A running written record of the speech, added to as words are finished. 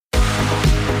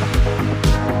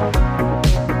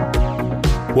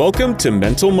Welcome to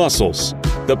Mental Muscles,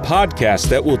 the podcast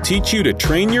that will teach you to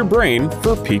train your brain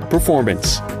for peak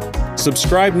performance.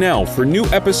 Subscribe now for new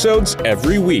episodes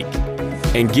every week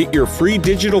and get your free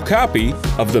digital copy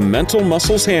of the Mental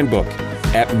Muscles Handbook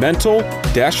at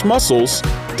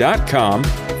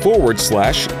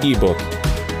mental-muscles.com/ebook.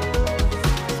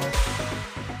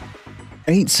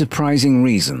 8 surprising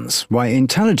reasons why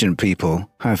intelligent people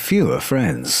have fewer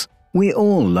friends. We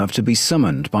all love to be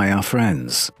summoned by our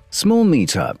friends. Small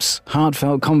meetups,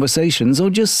 heartfelt conversations, or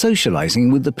just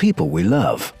socializing with the people we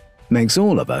love makes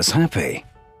all of us happy.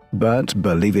 But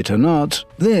believe it or not,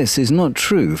 this is not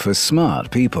true for smart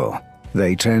people.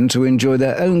 They tend to enjoy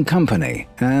their own company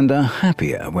and are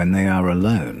happier when they are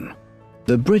alone.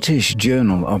 The British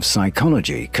Journal of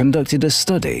Psychology conducted a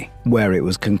study where it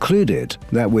was concluded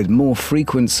that with more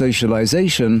frequent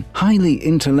socialization, highly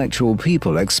intellectual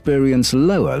people experience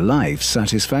lower life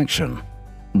satisfaction.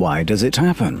 Why does it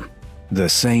happen? The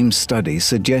same study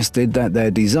suggested that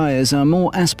their desires are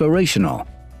more aspirational,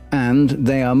 and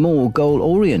they are more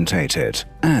goal-orientated,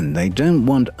 and they don't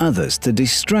want others to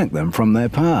distract them from their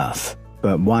path.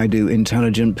 But why do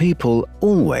intelligent people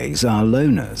always are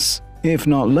loners? If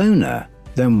not loner,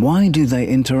 then why do they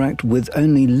interact with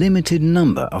only limited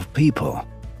number of people?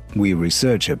 We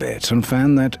researched a bit and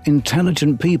found that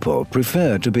intelligent people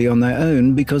prefer to be on their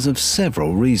own because of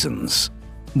several reasons.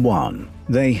 1.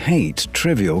 They hate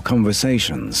trivial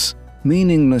conversations.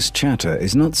 Meaningless chatter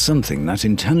is not something that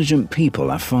intelligent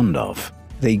people are fond of.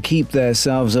 They keep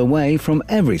themselves away from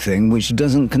everything which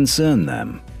doesn't concern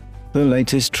them. The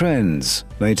latest trends,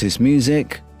 latest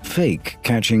music, fake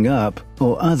catching up,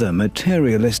 or other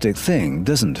materialistic thing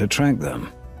doesn't attract them.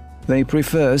 They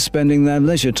prefer spending their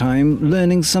leisure time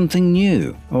learning something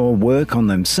new or work on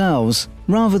themselves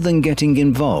rather than getting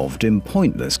involved in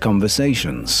pointless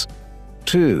conversations.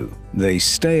 2. They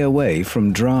stay away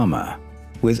from drama.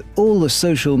 With all the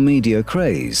social media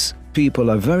craze, people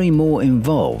are very more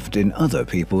involved in other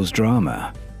people's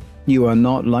drama. You are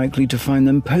not likely to find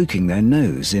them poking their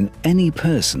nose in any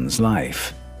person's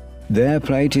life. Their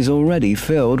plate is already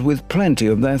filled with plenty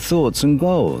of their thoughts and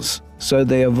goals, so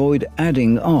they avoid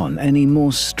adding on any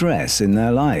more stress in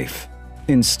their life.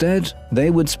 Instead, they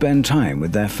would spend time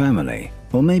with their family,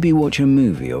 or maybe watch a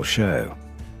movie or show.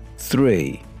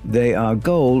 3. They are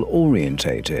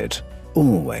goal-orientated,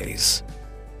 always.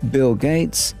 Bill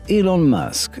Gates, Elon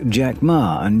Musk, Jack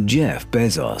Ma, and Jeff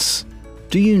Bezos.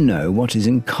 Do you know what is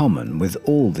in common with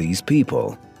all these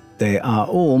people? They are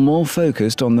all more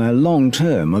focused on their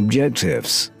long-term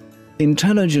objectives.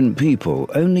 Intelligent people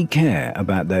only care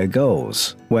about their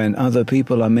goals. When other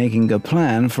people are making a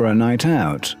plan for a night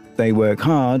out, they work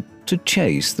hard to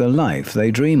chase the life they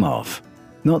dream of.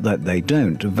 Not that they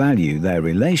don't value their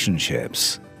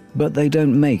relationships, but they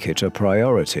don't make it a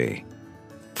priority.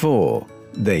 4.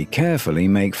 They carefully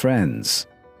make friends.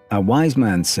 A wise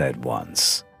man said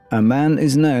once, "A man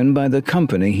is known by the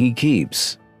company he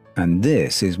keeps." And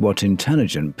this is what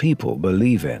intelligent people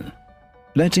believe in.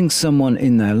 Letting someone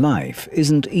in their life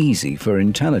isn't easy for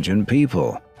intelligent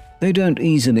people. They don't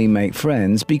easily make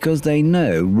friends because they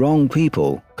know wrong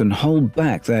people can hold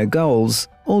back their goals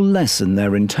or lessen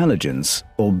their intelligence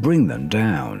or bring them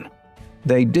down.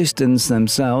 They distance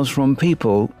themselves from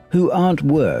people who aren't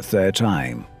worth their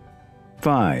time.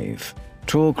 5.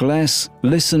 Talk less,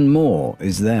 listen more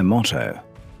is their motto.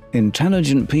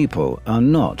 Intelligent people are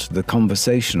not the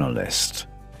conversationalist.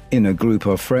 In a group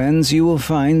of friends, you will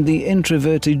find the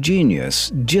introverted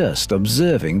genius just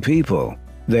observing people.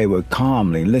 They will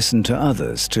calmly listen to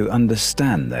others to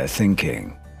understand their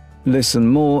thinking. Listen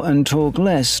more and talk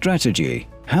less strategy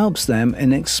helps them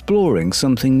in exploring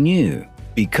something new,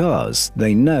 because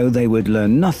they know they would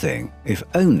learn nothing if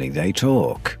only they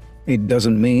talk. It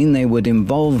doesn't mean they would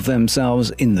involve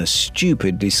themselves in the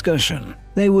stupid discussion.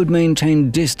 They would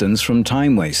maintain distance from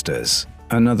time wasters,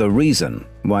 another reason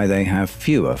why they have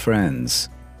fewer friends.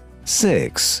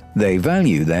 6. They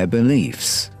value their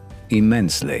beliefs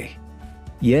immensely.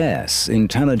 Yes,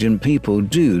 intelligent people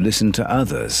do listen to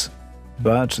others,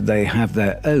 but they have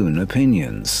their own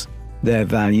opinions. Their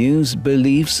values,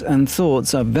 beliefs, and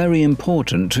thoughts are very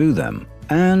important to them,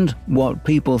 and what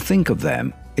people think of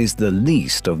them is the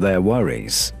least of their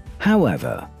worries.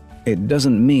 However, it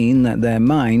doesn't mean that their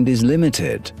mind is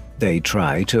limited. They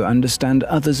try to understand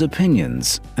others'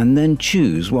 opinions and then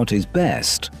choose what is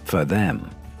best for them.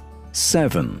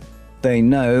 7. They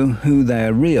know who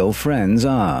their real friends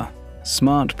are.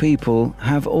 Smart people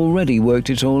have already worked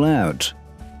it all out.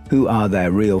 Who are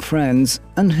their real friends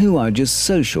and who are just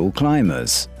social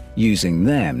climbers, using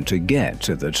them to get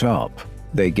to the top.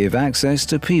 They give access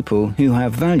to people who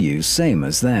have values same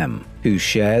as them, who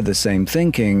share the same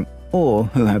thinking, or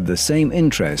who have the same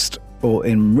interest or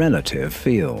in relative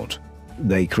field.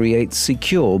 They create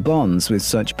secure bonds with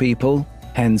such people,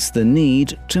 hence the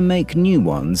need to make new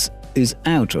ones is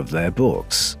out of their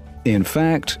books. In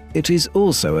fact, it is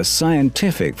also a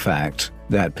scientific fact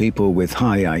that people with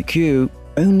high IQ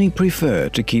only prefer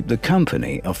to keep the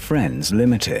company of friends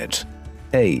limited.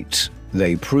 8.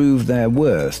 They prove their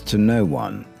worth to no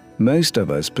one. Most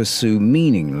of us pursue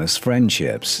meaningless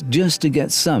friendships just to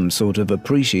get some sort of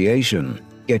appreciation.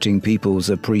 Getting people's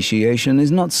appreciation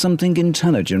is not something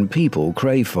intelligent people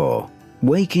crave for.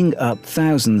 Waking up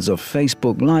thousands of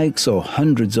Facebook likes or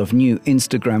hundreds of new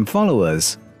Instagram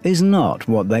followers is not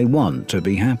what they want to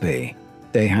be happy.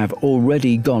 They have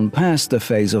already gone past the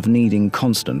phase of needing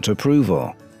constant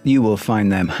approval. You will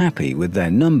find them happy with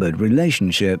their numbered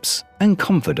relationships and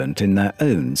confident in their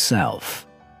own self.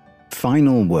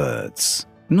 Final words.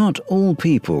 Not all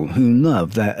people who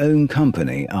love their own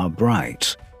company are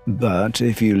bright. But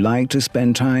if you like to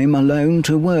spend time alone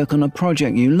to work on a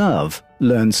project you love,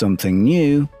 learn something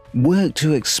new, work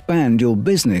to expand your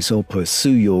business or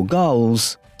pursue your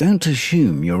goals, don't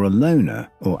assume you're a loner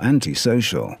or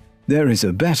antisocial. There is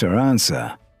a better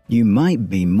answer. You might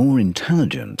be more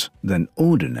intelligent than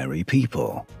ordinary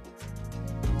people.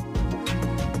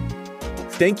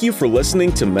 Thank you for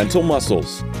listening to Mental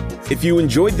Muscles. If you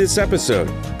enjoyed this episode,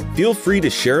 feel free to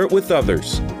share it with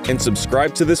others and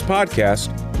subscribe to this podcast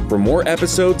for more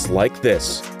episodes like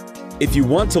this. If you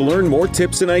want to learn more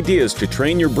tips and ideas to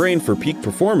train your brain for peak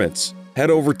performance, head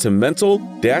over to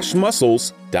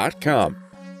mental-muscles.com.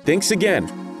 Thanks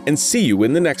again, and see you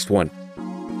in the next one.